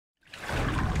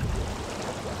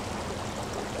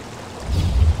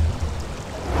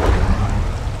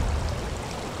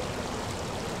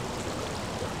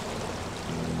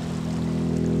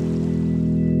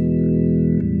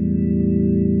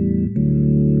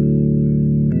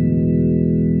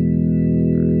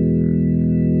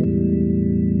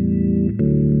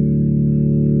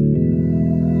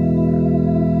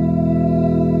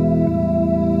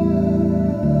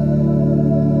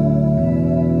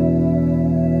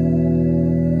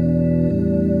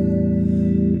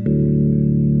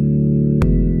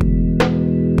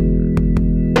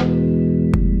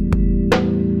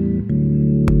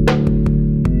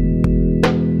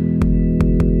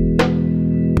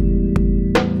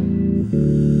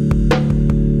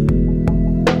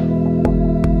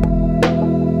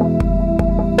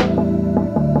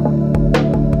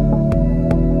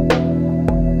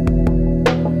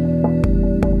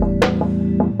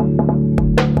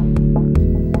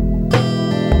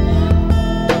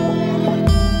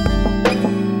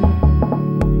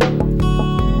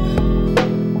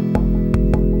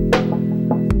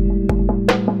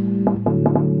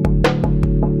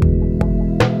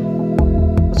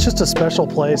just a special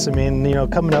place. I mean, you know,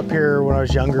 coming up here when I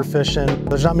was younger fishing,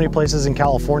 there's not many places in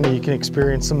California you can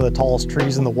experience some of the tallest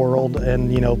trees in the world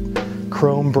and, you know,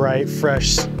 chrome bright,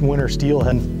 fresh winter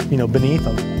steelhead, you know, beneath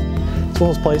them. It's one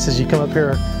of those places you come up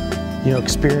here, you know,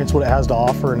 experience what it has to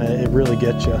offer, and it really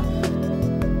gets you.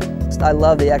 I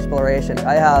love the exploration.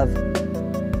 I have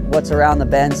what's around the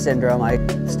bend syndrome. I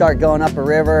start going up a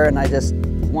river and I just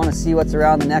want to see what's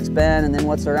around the next bend, and then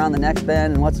what's around the next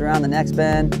bend, and what's around the next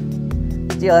bend.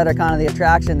 Steelhead are kind of the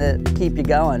attraction that keep you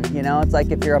going. You know, it's like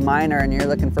if you're a miner and you're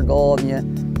looking for gold and you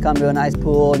come to a nice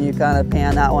pool and you kind of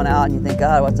pan that one out and you think,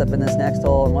 God, what's up in this next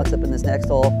hole and what's up in this next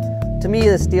hole? To me,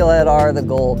 the steelhead are the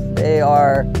gold. They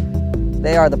are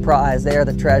the prize. They are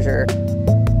the treasure.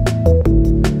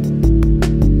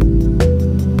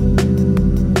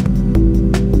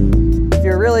 If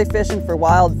you're really fishing for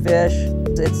wild fish,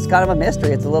 it's kind of a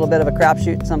mystery. It's a little bit of a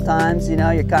crapshoot sometimes. You know,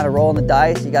 you're kind of rolling the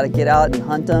dice. You got to get out and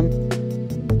hunt them.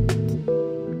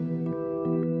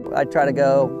 I try to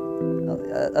go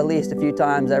at least a few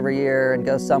times every year and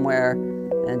go somewhere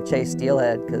and chase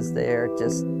steelhead because they're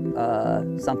just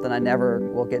something I never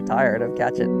will get tired of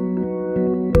catching.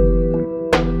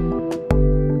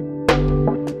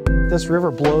 This river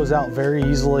blows out very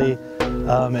easily.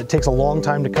 It takes a long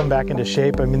time to come back into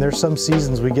shape. I mean, there's some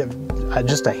seasons we get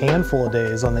just a handful of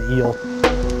days on the eel.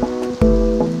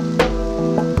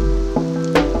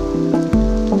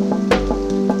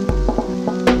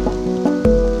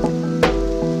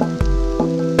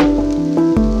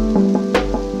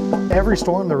 Every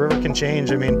storm the river can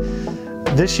change. I mean,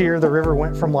 this year the river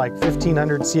went from like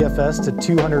 1,500 CFS to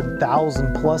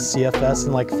 200,000 plus CFS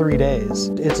in like 3 days.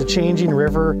 It's a changing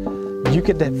river. You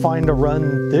could find a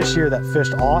run this year that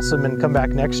fished awesome and come back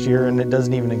next year and it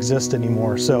doesn't even exist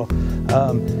anymore. So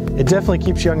it definitely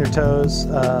keeps you on your toes,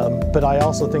 but I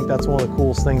also think that's one of the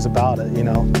coolest things about it, you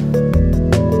know.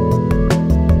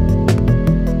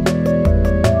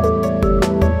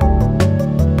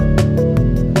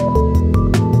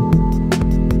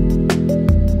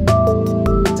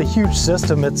 Huge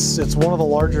system. It's one of the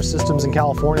larger systems in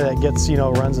California that gets, you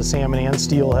know, runs of salmon and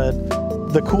steelhead.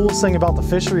 The coolest thing about the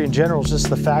fishery in general is just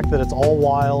the fact that it's all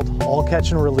wild, all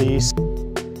catch and release.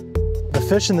 The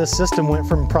fish in this system went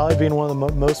from probably being one of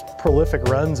the most prolific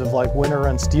runs of like winter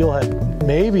run steelhead,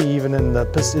 maybe even in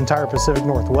the entire Pacific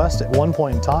Northwest at one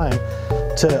point in time,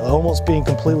 to almost being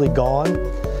completely gone.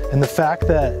 And the fact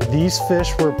that these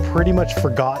fish were pretty much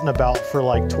forgotten about for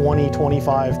like 20,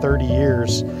 25, 30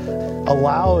 years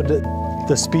allowed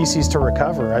the species to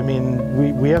recover. I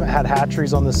mean, we haven't had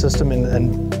hatcheries on the system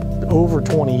in over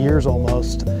 20 years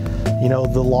almost. You know,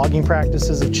 the logging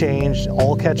practices have changed,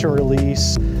 all catch and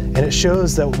release, and it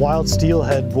shows that wild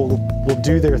steelhead will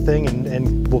do their thing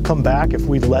and will come back if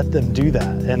we let them do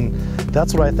that. And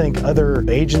that's what I think other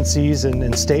agencies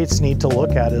and states need to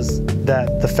look at, is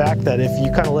that the fact that if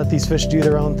you kind of let these fish do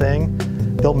their own thing,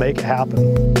 they'll make it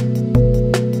happen.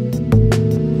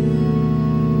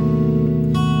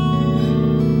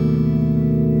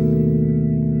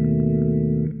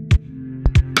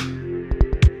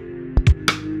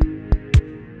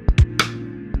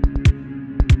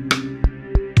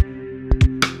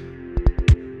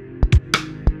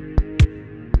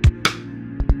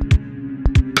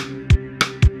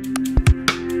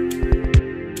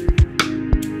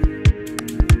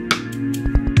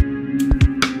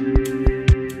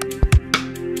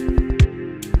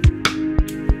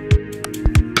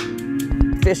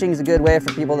 Fishing is a good way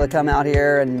for people to come out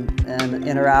here and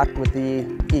interact with the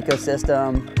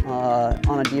ecosystem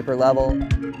on a deeper level.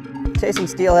 Chasing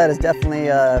steelhead is definitely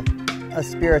a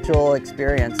spiritual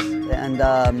experience, and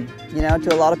you know,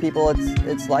 to a lot of people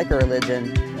it's like a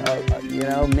religion. You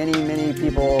know, many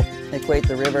people equate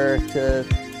the river to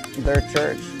their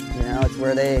church. You know, it's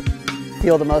where they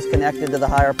feel the most connected to the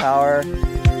higher power.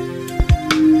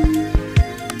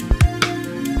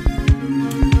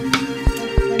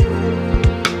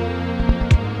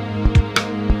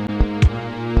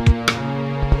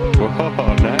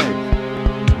 Oh, nice.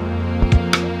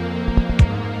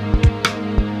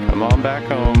 Come on back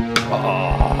home. Oh.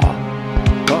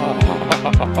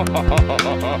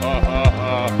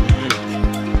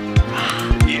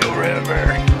 Eel River.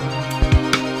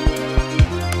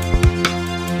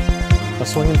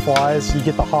 Swinging flies, you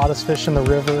get the hottest fish in the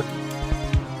river.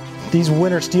 These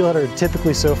winter steelhead are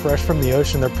typically so fresh from the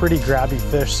ocean, they're pretty grabby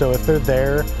fish, so if they're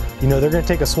there, you know, they're going to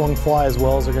take a swung fly as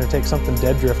well as they're going to take something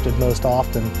dead drifted most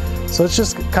often. So it's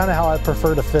just kind of how I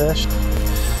prefer to fish.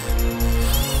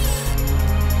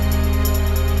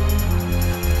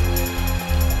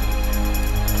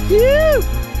 Phew!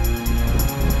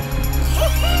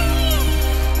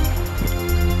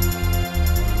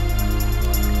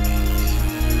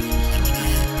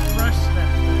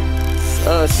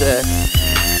 So sick.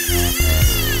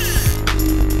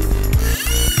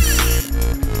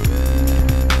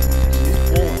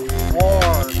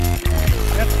 Hard.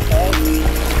 That's awesome.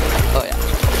 Oh yeah.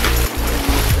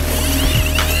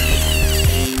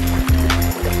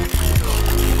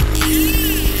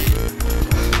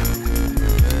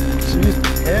 She's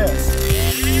pissed.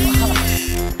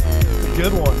 A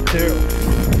good one too.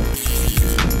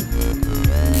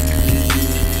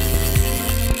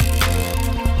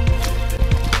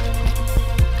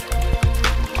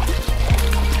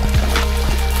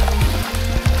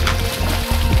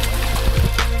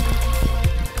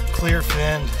 Clear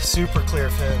finned, super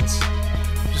clear fins,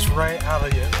 just right out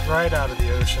of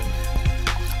the ocean.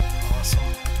 Awesome.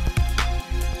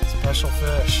 Special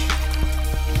fish.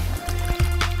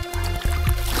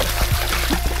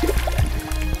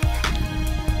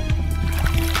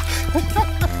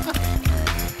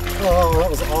 Oh, that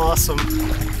was awesome.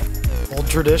 Old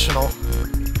traditional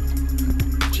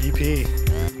GP.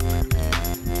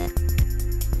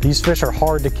 These fish are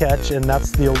hard to catch, and that's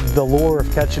the lure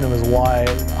of catching them is why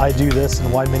I do this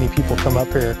and why many people come up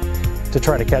here to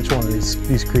try to catch one of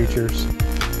these creatures.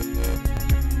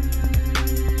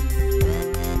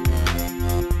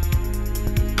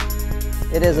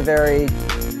 It is a very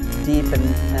deep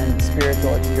and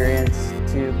spiritual experience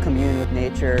to commune with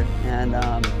nature, and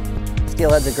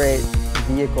steelhead's a great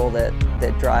vehicle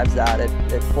that drives that.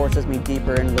 It forces me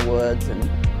deeper into the woods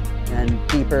and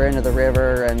deeper into the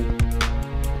river, and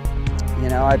you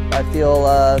know, I feel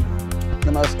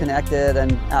the most connected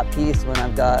and at peace when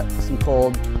I've got some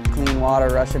cold, clean water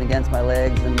rushing against my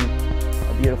legs and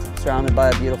surrounded by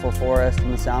a beautiful forest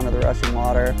and the sound of the rushing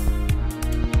water.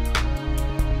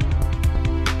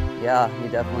 Yeah, you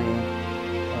definitely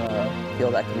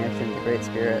feel that connection to the Great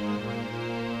Spirit.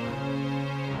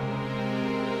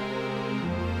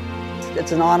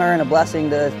 It's an honor and a blessing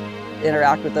to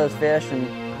interact with those fish, and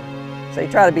so you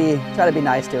try to be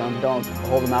nice to them. Don't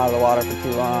hold them out of the water for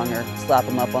too long or slap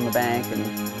them up on the bank. And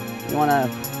you want to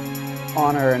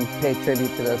honor and pay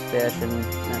tribute to those fish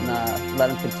and let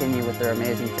them continue with their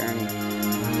amazing journey.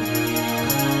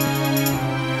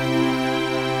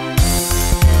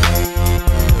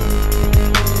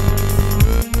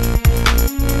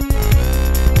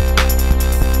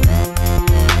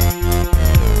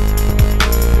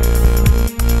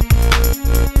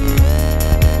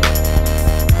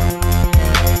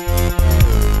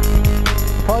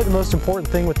 Probably the most important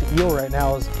thing with the eel right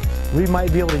now is we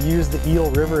might be able to use the Eel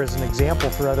River as an example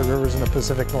for other rivers in the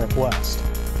Pacific Northwest.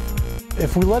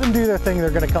 If we let them do their thing, they're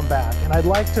going to come back. And I'd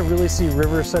like to really see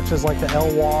rivers such as like the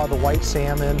Elwha, the White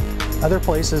Salmon, other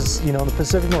places, you know, in the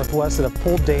Pacific Northwest that have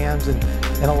pulled dams and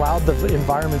allowed the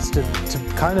environments to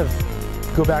kind of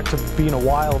go back to being a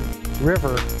wild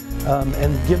river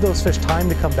and give those fish time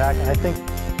to come back. And I think,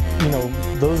 you know,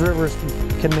 those rivers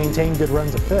can maintain good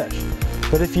runs of fish.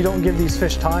 But if you don't give these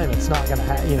fish time, it's not going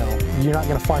to, you know, you're not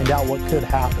going to find out what could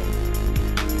happen.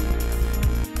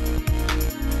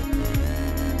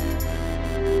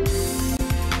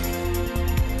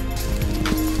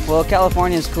 Well,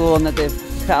 California is cool in that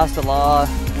they've passed a law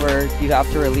where you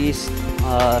have to release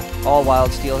all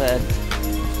wild steelhead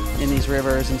in these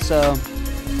rivers, and so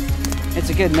it's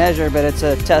a good measure, but it's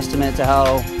a testament to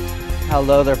how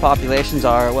low their populations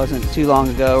are. It wasn't too long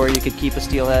ago where you could keep a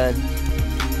steelhead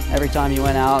every time you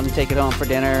went out and take it home for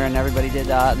dinner, and everybody did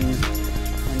that, and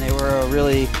they were a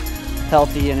really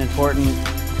healthy and important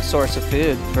source of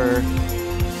food for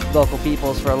local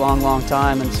peoples for a long, long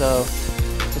time. And so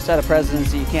to set a precedent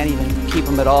that you can't even keep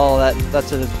them at all,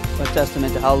 that's a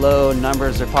testament to how low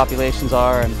numbers their populations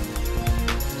are. And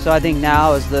so I think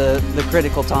now is the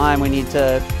critical time. We need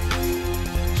to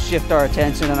shift our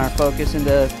attention and our focus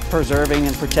into preserving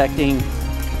and protecting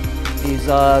these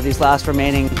last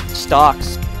remaining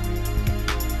stocks.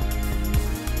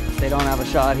 If they don't have a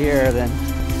shot here, then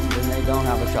they don't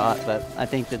have a shot. But I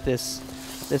think that this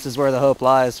is where the hope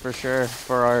lies for sure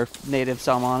for our native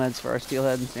salmonids, for our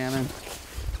steelhead and salmon.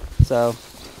 So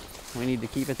we need to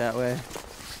keep it that way.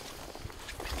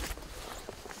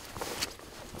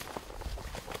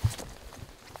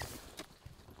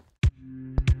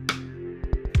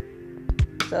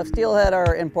 So if steelhead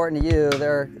are important to you,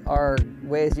 there are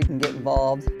ways you can get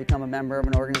involved, become a member of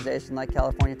an organization like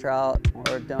California Trout,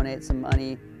 or donate some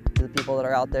money to the people that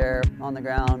are out there on the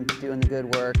ground doing the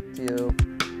good work to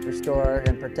restore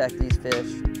and protect these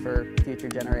fish for future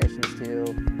generations to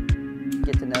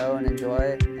get to know and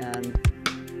enjoy. And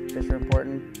fish are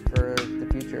important for the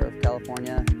future of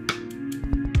California.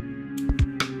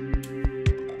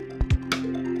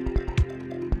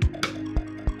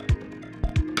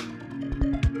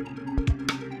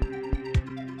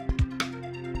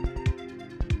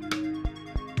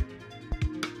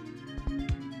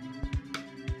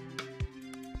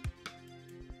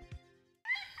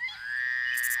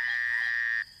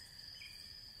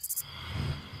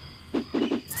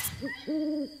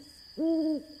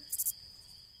 Mm-hmm.